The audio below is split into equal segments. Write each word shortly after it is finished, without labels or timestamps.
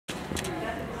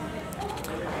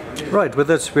Right, with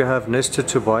us we have Nestor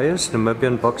Tobias,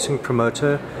 Namibian boxing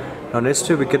promoter. Now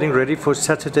Nestor, we're getting ready for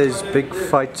Saturday's big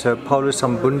fight, Paulus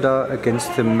Ambunda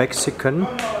against the Mexican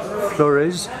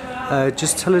Flores.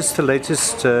 Just tell us the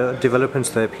latest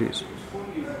developments there, please.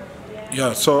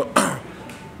 Yeah, so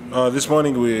this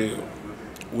morning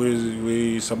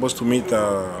we supposed to meet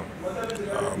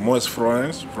Moises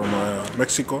Flores from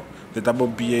Mexico, the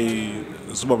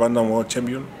WBA Super Bantam World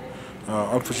Champion.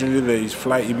 Unfortunately,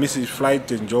 he missed his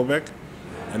flight in Joburg,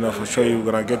 and for sure we're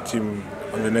gonna get him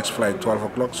on the next flight, 12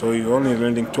 o'clock. So he's only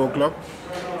landing 2 o'clock,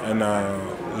 and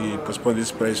we postponed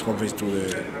this press conference to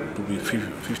be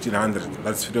 1500.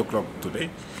 That's 3 o'clock today.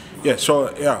 Yeah,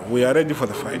 so yeah, we are ready for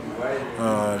the fight.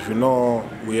 If you know,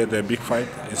 we had a big fight.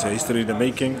 It's a history in the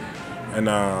making, and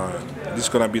this is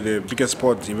gonna be the biggest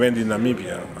sport event in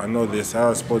Namibia. I know there's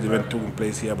other sport event taking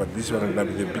place here, but this one is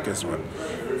gonna be the biggest one.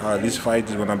 This fight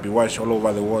is gonna be watched all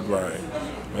over the world by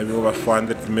maybe over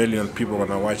 400 million people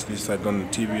gonna watch this fight on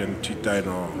TV and Twitter and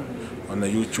on the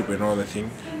YouTube and all the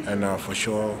thing. And for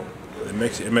sure,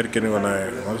 the American are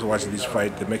gonna also watch this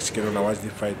fight. The Mexican gonna watch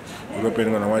this fight.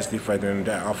 European gonna watch this fight, and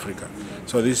Africa.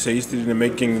 So this is a history in the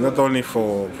making, not only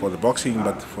for the boxing,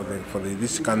 but for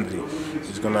this country.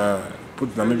 It's gonna put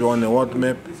Namibia on the world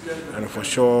map, and for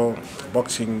sure,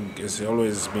 boxing has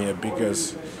always been a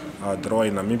biggest draw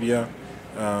in Namibia.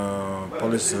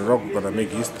 Paulus gonna make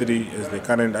history as the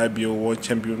current IBO world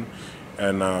champion,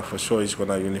 and for sure he's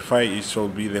gonna unify. It shall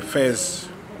be the first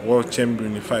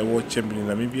unified world champion in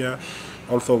Namibia.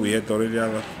 Also, we had already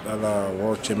other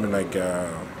world champion like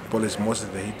Paulus,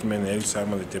 Moises the Hitman, Eric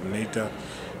Simon the Terminator,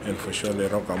 and for sure the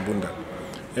Rock Ambunda.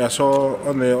 Yeah, so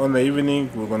on the evening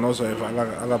we're gonna also have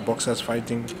other boxers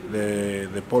fighting.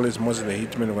 The Paulus, Moises the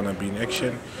Hitman are gonna be in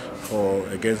action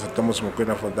against Thomas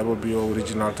Mokwena for WBO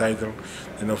regional title.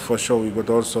 And for sure we got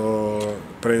also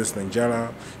Prince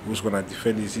Ninjala, who's gonna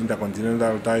defend his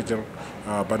intercontinental title,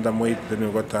 bantamweight.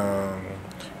 Then we got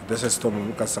Storm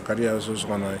Lucas Zakaria also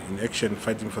gonna in action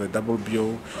fighting for the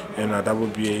WBO and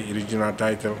WBA regional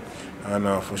title.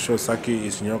 And for sure Saki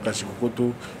is Nyoka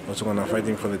Shikukutu also gonna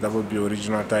fighting for the WBO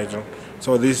regional title.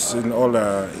 So this in all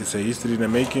is a history in the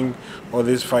making. All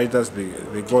these fighters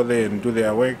they go there and do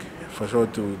their work. For sure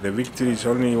the victory is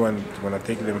only one gonna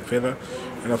take them further.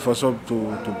 And for sure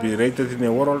to be rated in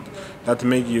the world, that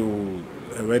make you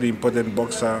a very important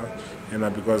boxer.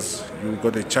 And because you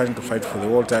got a chance to fight for the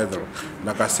world title.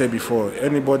 Like I said before,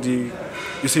 anybody,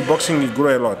 you see boxing it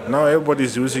grow a lot. Now everybody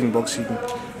is using boxing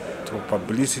to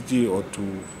publicity or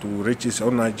to reach his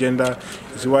own agenda.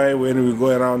 It's why when we go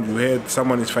around, you heard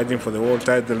someone is fighting for the world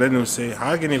title, then you say,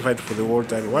 how can he fight for the world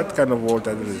title? What kind of world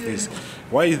title is this?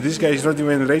 Why is this guy not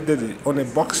even rated on a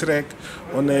box rack,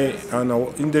 on an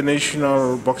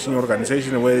international boxing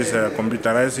organization where it's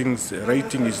computerizing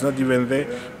rating is not even there,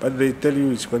 but they tell you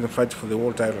he's going to fight for the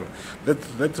world title.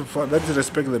 That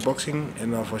respect the boxing,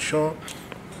 and for sure,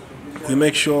 we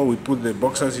make sure we put the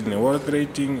boxers in the world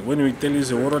rating. When we tell you it's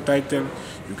a world title,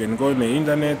 you can go on the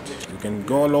internet, you can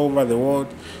go all over the world,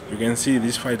 you can see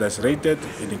this fighters rated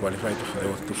and he qualified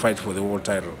to fight for the world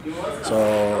title.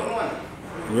 So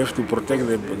we have to protect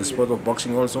the sport of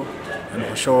boxing also. And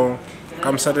for sure,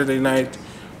 come Saturday night,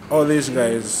 all these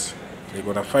guys, they're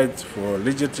gonna fight for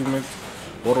legitimate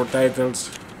world titles.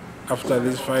 After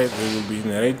this fight, they will be in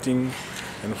a rating,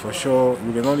 and for sure,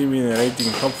 we can only be in a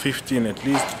rating top 15 at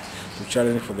least to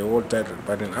challenge for the world title.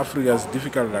 But in Africa, it's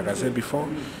difficult, like I said before,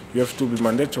 you have to be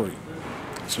mandatory,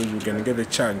 so you can get a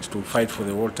chance to fight for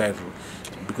the world title.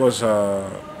 Because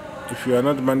if you are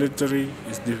not mandatory,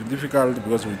 it's difficult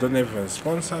because we don't have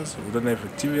sponsors, we don't have a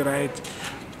TV right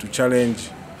to challenge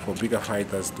for bigger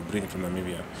fighters to bring to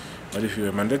Namibia. But if you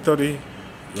are mandatory,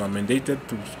 you are mandated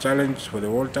to challenge for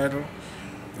the world title.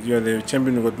 You are the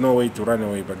champion, you got no way to run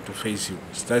away but to face you.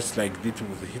 It's just like this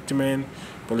with the Hitman,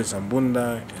 Paulus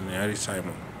Ambunda, and Eric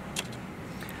Simon.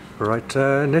 Right,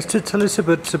 Nestor, tell us a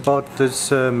bit about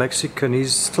this Mexican.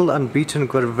 He's still unbeaten,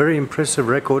 got a very impressive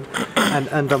record. and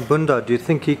Ambunda, do you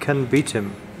think he can beat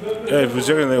him? Yeah, if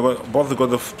you're they both got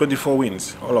the 24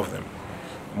 wins, all of them.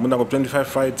 Ambunda got 25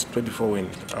 fights, 24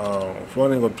 wins.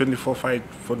 Flores got 24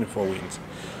 fights, 44 wins.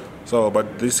 So,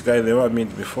 but this guy never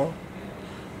met before.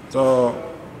 So,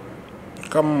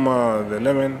 come the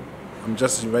 11th, I'm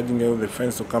just inviting all the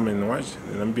fans to come and watch,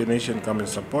 the Namibian nation come and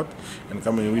support, and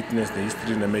come and witness the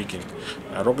history in the making.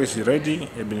 Rock is ready,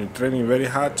 he's been training very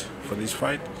hard for this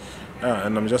fight,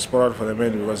 and I'm just proud for the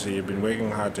man because he's been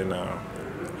working hard, and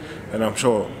I'm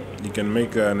sure he can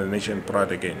make the nation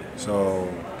proud again. So,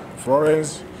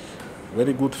 Flores,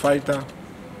 very good fighter,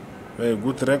 very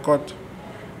good record.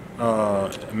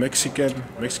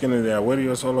 Mexican, they are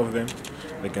warriors, all of them.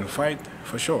 they can fight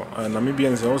for sure.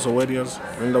 Namibians are also warriors,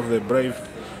 land of the brave.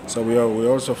 So we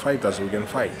also fighters. We can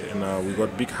fight, and we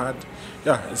got big heart.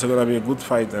 Yeah, it's gonna be a good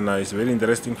fight, and it's a very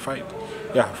interesting fight.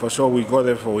 Yeah, for sure we go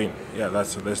there for win. Yeah,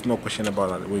 there's no question about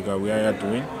that. We are here to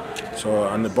win. So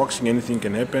on the boxing, anything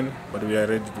can happen, but we are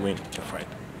ready to win the fight.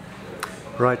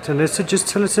 Right, and Nestor, just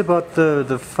tell us about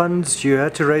the funds. You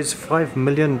had to raise $5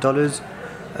 million.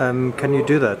 Can you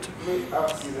do that?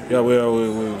 Yeah, we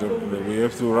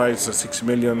have to raise 6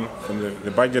 million. From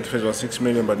the budget phase was 6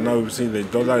 million, but now we see the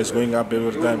dollar is going up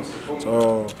every time.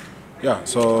 So yeah,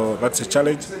 so that's a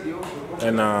challenge.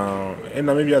 And in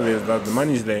Namibia, the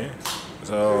money is there.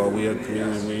 So we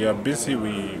are busy.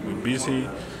 We're busy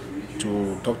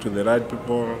to talk to the right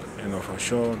people, and for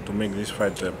sure to make this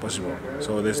fight possible.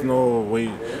 So there's no way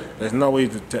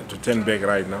to turn back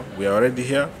right now. We are already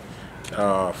here.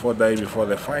 4 days before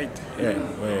the fight, yeah,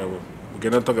 we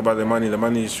cannot talk about the money. The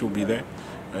money should be there,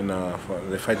 and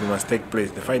the fight must take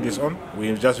place. The fight is on.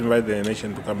 We just invite the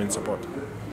nation to come and support.